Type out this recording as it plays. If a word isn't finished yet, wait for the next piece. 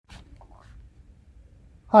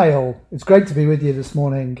Hi all, it's great to be with you this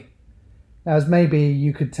morning. Now, as maybe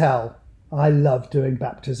you could tell, I love doing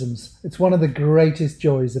baptisms. It's one of the greatest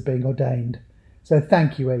joys of being ordained. So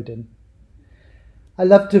thank you, Aidan. I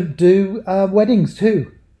love to do weddings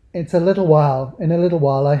too. In a little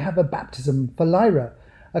while, I have a baptism for Lyra,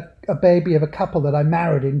 a baby of a couple that I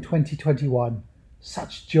married in 2021.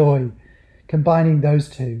 Such joy combining those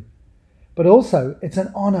two. But also, it's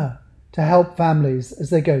an honour to help families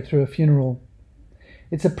as they go through a funeral.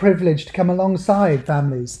 It's a privilege to come alongside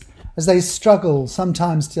families as they struggle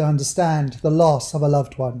sometimes to understand the loss of a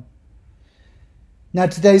loved one. Now,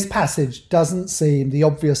 today's passage doesn't seem the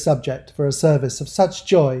obvious subject for a service of such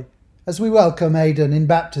joy as we welcome Aidan in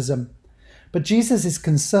baptism, but Jesus is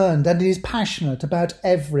concerned and he is passionate about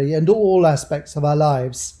every and all aspects of our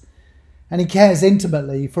lives, and he cares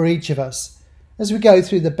intimately for each of us as we go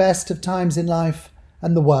through the best of times in life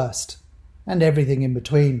and the worst, and everything in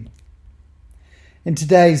between. In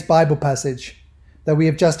today's Bible passage that we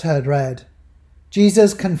have just heard read,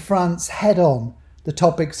 Jesus confronts head-on the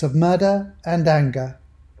topics of murder and anger.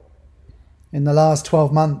 In the last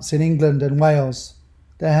 12 months in England and Wales,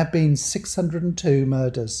 there have been 602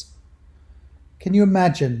 murders. Can you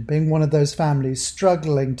imagine being one of those families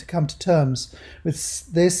struggling to come to terms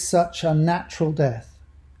with this such unnatural death?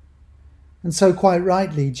 And so quite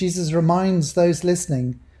rightly, Jesus reminds those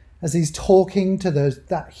listening as he's talking to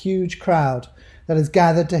that huge crowd that has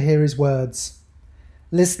gathered to hear his words,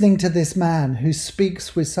 listening to this man who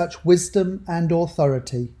speaks with such wisdom and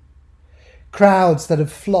authority. Crowds that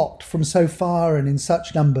have flocked from so far and in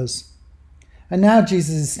such numbers. And now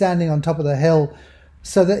Jesus is standing on top of the hill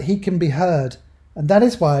so that he can be heard. And that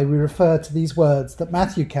is why we refer to these words that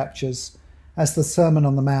Matthew captures as the Sermon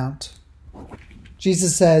on the Mount.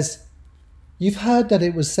 Jesus says, "You've heard that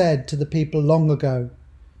it was said to the people long ago,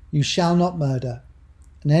 'You shall not murder,'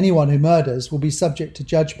 and anyone who murders will be subject to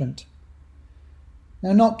judgment."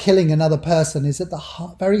 Now, not killing another person is at the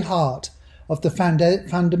very heart of the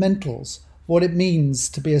fundamentals of what it means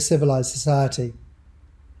to be a civilized society.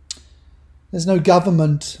 There's no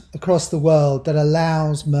government across the world that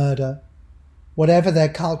allows murder, whatever their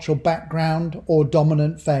cultural background or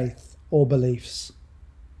dominant faith or beliefs.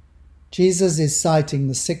 Jesus is citing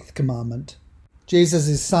the sixth commandment.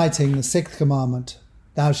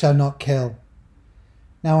 Thou shalt not kill.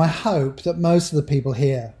 Now, I hope that most of the people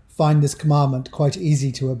here find this commandment quite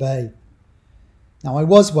easy to obey. Now, I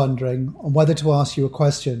was wondering on whether to ask you a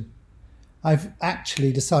question. I've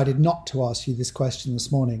actually decided not to ask you this question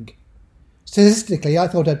this morning. Statistically, I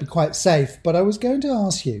thought I'd be quite safe, but I was going to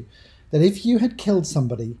ask you that if you had killed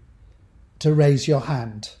somebody, to raise your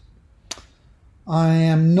hand. I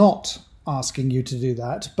am not asking you to do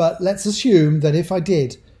that, but let's assume that if I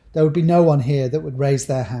did, there would be no one here that would raise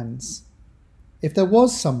their hands. If there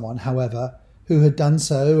was someone, however, who had done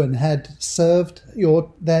so and had served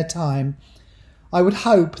their time, I would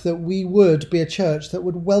hope that we would be a church that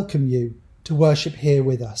would welcome you to worship here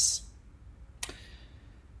with us.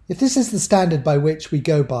 If this is the standard by which we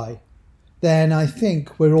go by, then I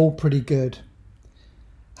think we're all pretty good.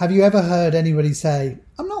 Have you ever heard anybody say,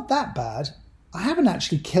 "I'm not that bad. I haven't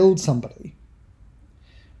actually killed somebody"?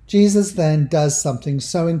 Jesus then does something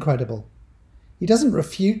so incredible. He doesn't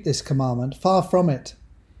refute this commandment, far from it.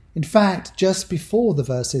 In fact, just before the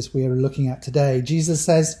verses we are looking at today, Jesus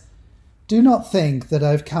says, "Do not think that I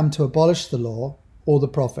have come to abolish the law or the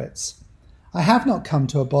prophets. I have not come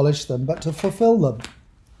to abolish them, but to fulfill them."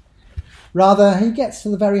 Rather, he gets to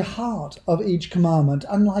the very heart of each commandment,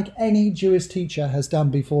 unlike any Jewish teacher has done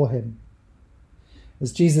before him.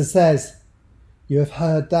 As Jesus says, "You have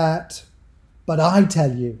heard that, but I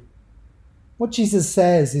tell you." What Jesus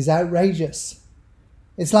says is outrageous.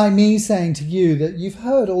 It's like me saying to you that you've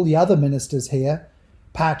heard all the other ministers here,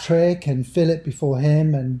 Patrick and Philip before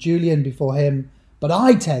him and Julian before him, but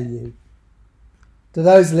I tell you. To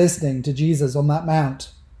those listening to Jesus on that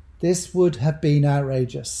mount, this would have been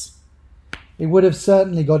outrageous. It would have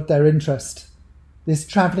certainly got their interest. This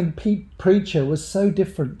travelling preacher was so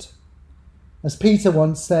different. As Peter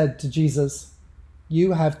once said to Jesus,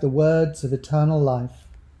 "You have the words of eternal life."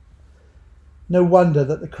 No wonder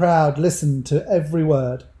that the crowd listened to every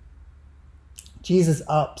word. Jesus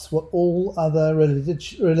ups what all other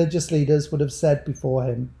religious leaders would have said before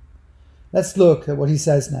him. Let's look at what he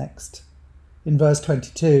says next. In verse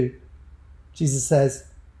 22, Jesus says,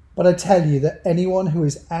 "But I tell you that anyone who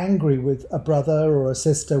is angry with a brother or a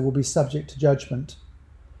sister will be subject to judgment.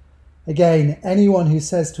 Again, anyone who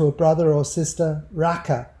says to a brother or sister,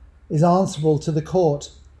 'Raka,' is answerable to the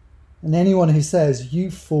court, and anyone who says,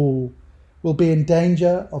 'You fool,' will be in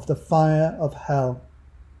danger of the fire of hell."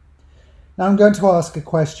 Now I'm going to ask a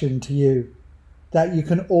question to you. that you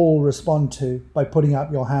can all respond to by putting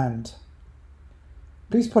up your hand.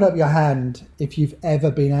 Please put up your hand if you've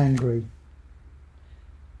ever been angry.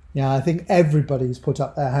 Yeah, I think everybody's put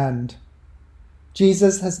up their hand.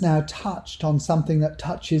 Jesus has now touched on something that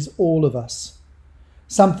touches all of us.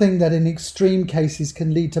 Something that in extreme cases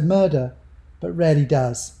can lead to murder, but rarely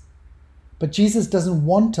does. But Jesus doesn't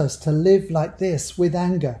want us to live like this with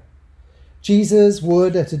anger. Jesus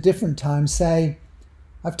would at a different time say,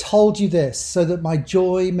 I've told you this so that my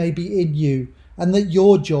joy may be in you and that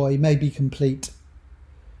your joy may be complete.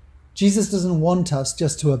 Jesus doesn't want us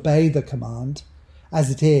just to obey the command as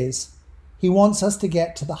it is. He wants us to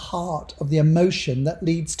get to the heart of the emotion that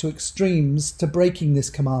leads to extremes to breaking this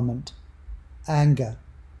commandment: anger.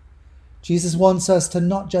 Jesus wants us to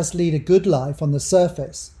not just lead a good life on the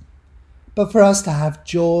surface, but for us to have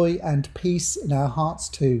joy and peace in our hearts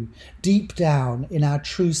too, deep down in our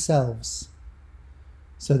true selves.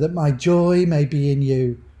 So that my joy may be in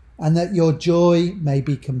you and that your joy may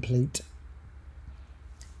be complete.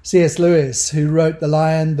 C.S. Lewis, who wrote The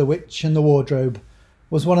Lion, the Witch and the Wardrobe,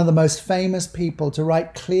 was one of the most famous people to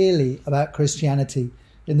write clearly about Christianity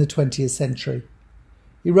in the 20th century.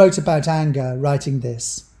 He wrote about anger, writing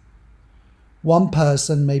this: one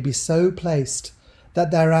person may be so placed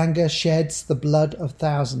that their anger sheds the blood of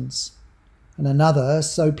thousands, and another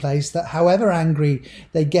so placed that however angry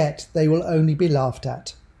they get, they will only be laughed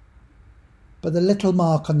at. But the little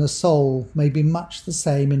mark on the soul may be much the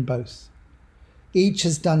same in both. Each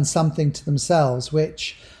has done something to themselves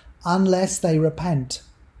which, unless they repent,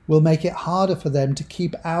 will make it harder for them to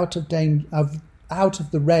keep out of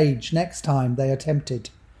the rage next time they are tempted,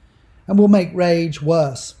 and will make rage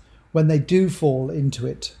worse when they do fall into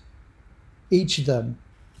it. Each of them,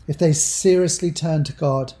 if they seriously turn to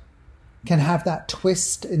God, can have that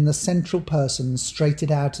twist in the central person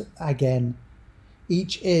straightened out again.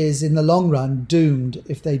 Each is, in the long run, doomed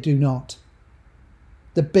if they do not.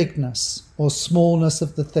 The bigness or smallness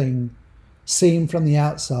of the thing, seen from the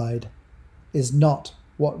outside, is not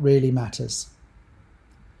what really matters.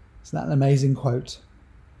 Isn't that an amazing quote?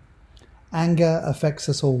 Anger affects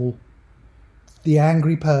us all. The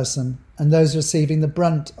angry person and those receiving the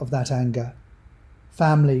brunt of that anger.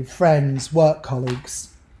 Family, friends, work colleagues.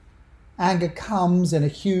 Anger comes in a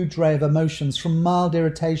huge array of emotions, from mild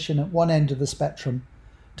irritation at one end of the spectrum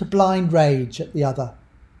to blind rage at the other.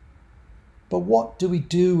 But what do we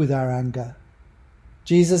do with our anger?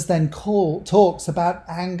 Jesus then talks about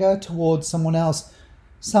anger towards someone else.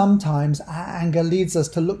 Sometimes our anger leads us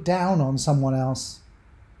to look down on someone else.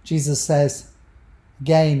 Jesus says,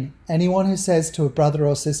 again, anyone who says to a brother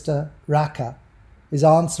or sister, "Raka," is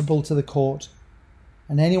answerable to the court,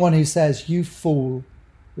 and anyone who says, "You fool,"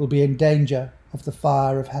 will be in danger of the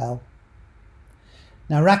fire of hell.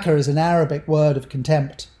 Now, Raka is an Arabic word of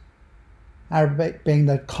contempt, Arabic being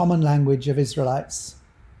the common language of Israelites.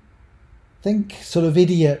 Think sort of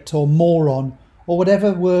idiot or moron, or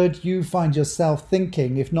whatever word you find yourself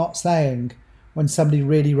thinking, if not saying, when somebody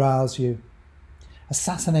really riles you,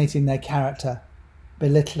 assassinating their character,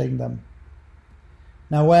 belittling them.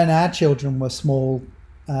 Now, when our children were small,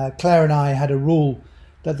 Claire and I had a rule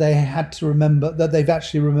that they had to remember, that they've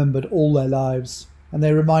actually remembered all their lives, and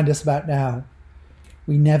they remind us about now.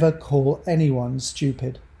 We never call anyone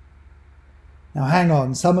stupid. Now, hang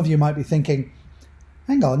on, some of you might be thinking,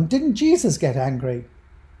 hang on, didn't Jesus get angry?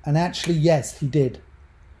 And actually, yes, he did.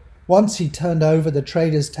 Once he turned over the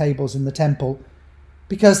traders' tables in the temple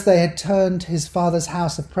because they had turned his father's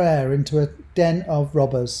house of prayer into a den of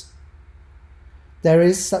robbers. There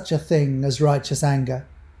is such a thing as righteous anger,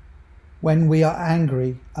 when we are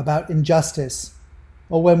angry about injustice,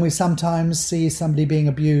 or when we sometimes see somebody being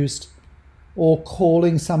abused, or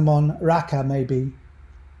calling someone Raka maybe.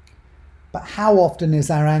 But how often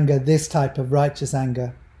is our anger this type of righteous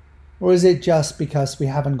anger? Or is it just because we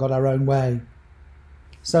haven't got our own way?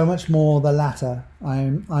 So much more the latter, I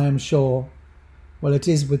am sure. Well, it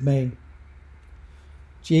is with me.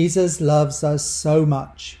 Jesus loves us so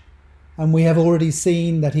much, and we have already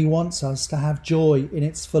seen that he wants us to have joy in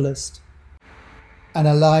its fullest. And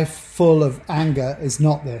a life full of anger is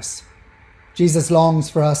not this. Jesus longs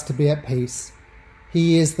for us to be at peace.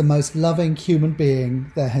 He is the most loving human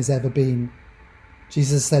being there has ever been.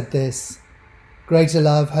 Jesus said this, "Greater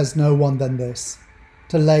love has no one than this,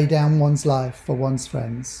 to lay down one's life for one's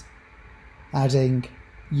friends," adding,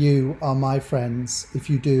 "You are my friends if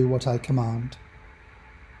you do what I command."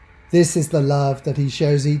 This is the love that he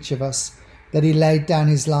shows each of us, that he laid down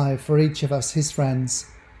his life for each of us, his friends,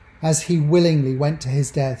 as he willingly went to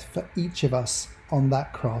his death for each of us on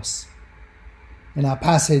that cross. In our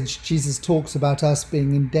passage, Jesus talks about us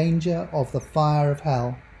being in danger of the fire of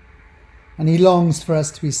hell. and he longs for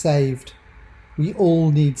us to be saved. We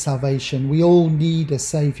all need salvation. We all need a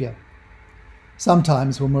saviour.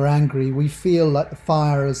 Sometimes when we're angry, we feel like the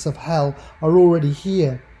fires of hell are already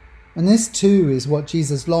here, and this too is what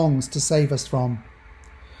Jesus longs to save us from.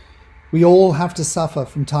 We all have to suffer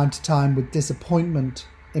from time to time with disappointment,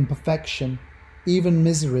 imperfection, even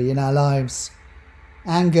misery in our lives.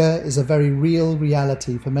 Anger is a very real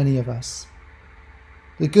reality for many of us.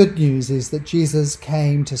 The good news is that Jesus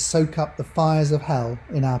came to soak up the fires of hell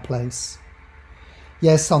in our place.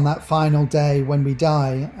 Yes, on that final day when we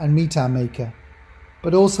die and meet our Maker,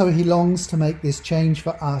 but also he longs to make this change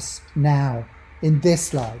for us now, in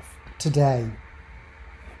this life, today.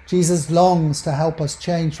 Jesus longs to help us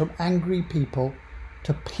change from angry people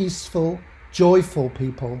to peaceful, joyful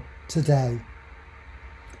people today.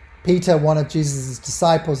 Peter, one of Jesus'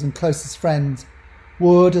 disciples and closest friends,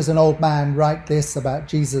 would, as an old man, write this about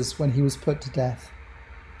Jesus when he was put to death.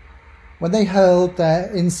 When they hurled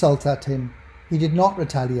their insult at him, he did not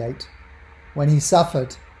retaliate. When he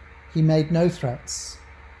suffered, he made no threats.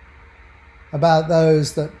 About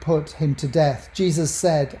those that put him to death, Jesus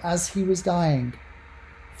said, as he was dying,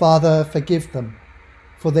 "Father, forgive them,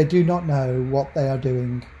 for they do not know what they are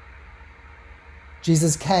doing."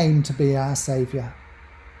 Jesus came to be our saviour.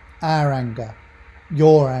 Our anger,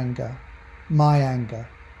 your anger, my anger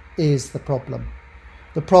is the problem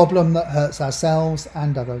that hurts ourselves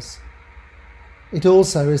and others. It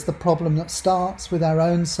also is the problem that starts with our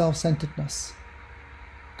own self-centeredness.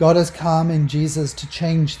 God has come in Jesus to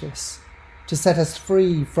change this, to set us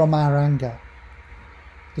free from our anger.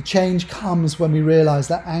 The change comes when we realise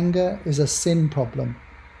that anger is a sin problem.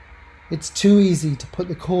 It's too easy to put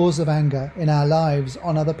the cause of anger in our lives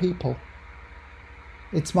on other people.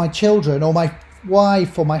 It's my children or my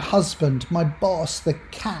wife or my husband, my boss, the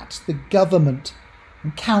cat, the government,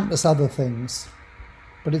 and countless other things.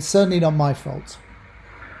 But it's certainly not my fault.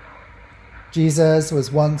 Jesus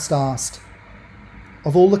was once asked,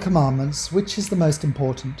 of all the commandments, which is the most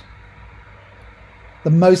important? The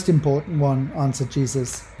most important one, answered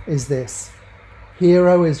Jesus, is this: Hear,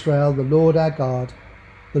 O Israel, the Lord our God,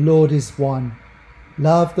 the Lord is one.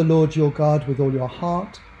 Love the Lord your God with all your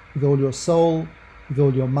heart, with all your soul, with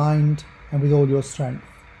all your mind, and with all your strength.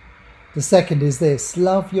 The second is this: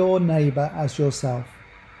 love your neighbour as yourself.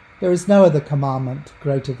 There is no other commandment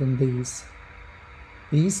greater than these.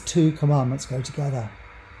 These two commandments go together.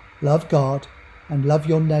 Love God and love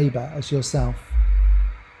your neighbour as yourself.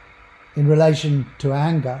 In relation to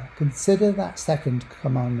anger, consider that second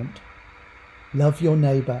commandment. Love your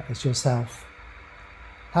neighbour as yourself.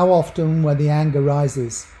 How often, when the anger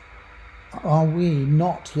rises, are we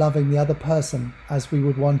not loving the other person as we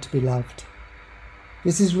would want to be loved?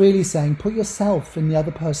 This is really saying, put yourself in the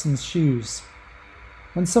other person's shoes.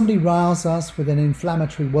 When somebody riles us with an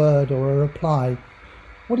inflammatory word or a reply,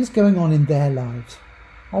 what is going on in their lives?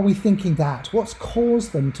 Are we thinking that? What's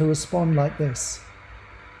caused them to respond like this?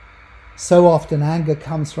 So often anger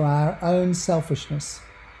comes from our own selfishness,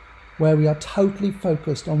 where we are totally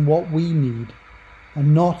focused on what we need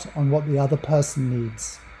and not on what the other person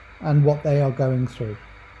needs and what they are going through.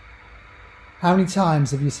 How many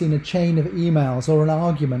times have you seen a chain of emails or an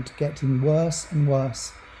argument getting worse and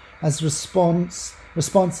worse as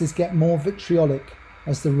responses get more vitriolic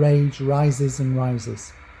as the rage rises and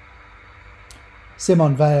rises?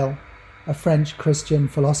 Simone Weil, a French Christian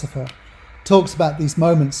philosopher, talks about these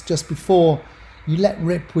moments just before you let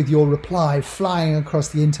rip with your reply flying across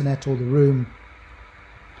the internet or the room.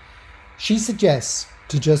 She suggests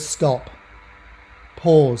to just stop,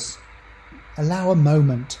 pause, allow a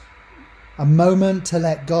moment to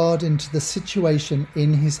let God into the situation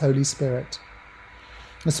in his Holy Spirit.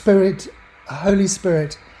 The Holy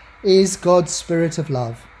Spirit is God's spirit of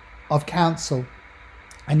love, of counsel,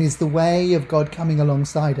 and is the way of God coming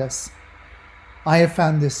alongside us. I have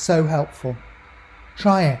found this so helpful.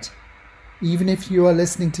 Try it, even if you are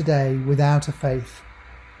listening today without a faith.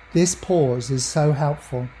 This pause is so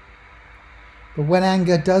helpful. But when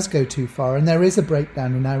anger does go too far and there is a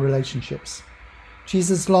breakdown in our relationships,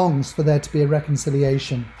 Jesus longs for there to be a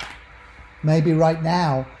reconciliation. Maybe right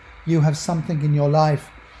now you have something in your life,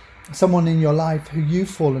 someone in your life who you've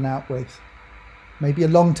fallen out with, maybe a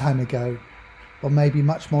long time ago, or maybe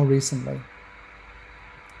much more recently.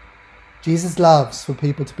 Jesus loves for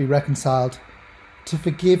people to be reconciled, to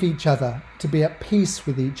forgive each other, to be at peace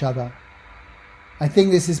with each other. I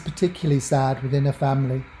think this is particularly sad within a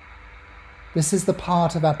family. This is the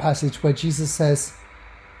part of our passage where Jesus says,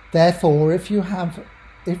 "Therefore, if you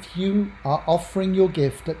are offering your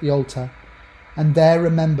gift at the altar, and there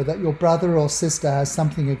remember that your brother or sister has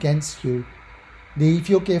something against you, leave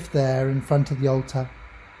your gift there in front of the altar.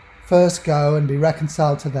 First go and be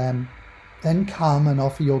reconciled to them, then come and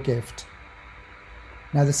offer your gift.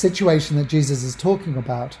 Now, the situation that Jesus is talking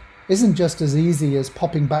about isn't just as easy as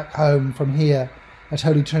popping back home from here at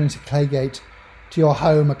Holy Trinity Claygate to your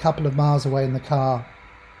home a couple of miles away in the car.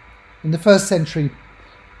 In the first century,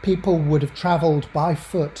 people would have travelled by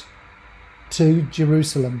foot to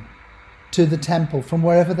Jerusalem, to the temple from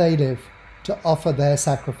wherever they live, to offer their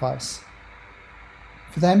sacrifice.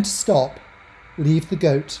 For them to stop, leave the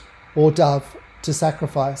goat or dove to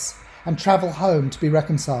sacrifice, and travel home to be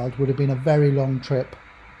reconciled would have been a very long trip.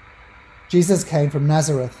 Jesus came from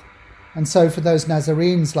Nazareth, and so for those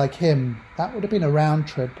Nazarenes like him, that would have been a round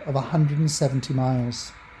trip of 170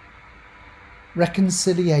 miles.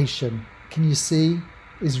 Reconciliation, can you see,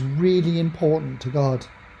 is really important to God.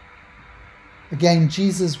 Again,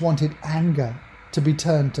 Jesus wanted anger to be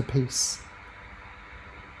turned to peace.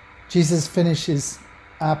 Jesus finishes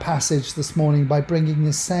our passage this morning by bringing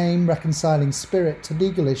the same reconciling spirit to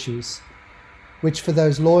legal issues, which for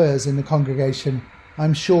those lawyers in the congregation,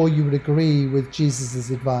 I'm sure you would agree with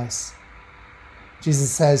Jesus' advice.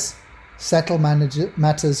 Jesus says, settle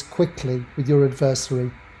matters quickly with your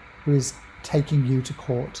adversary who is taking you to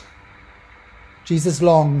court. Jesus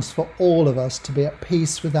longs for all of us to be at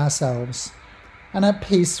peace with ourselves and at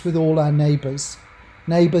peace with all our neighbours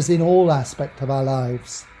in all aspects of our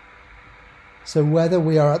lives. So whether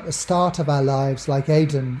we are at the start of our lives like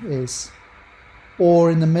Aidan is,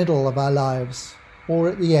 or in the middle of our lives, or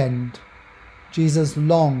at the end, Jesus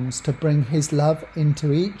longs to bring his love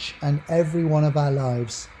into each and every one of our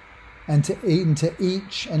lives, and into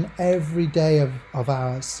each and every day of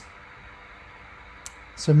ours.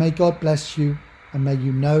 So may God bless you, and may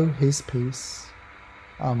you know his peace.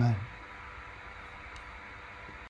 Amen.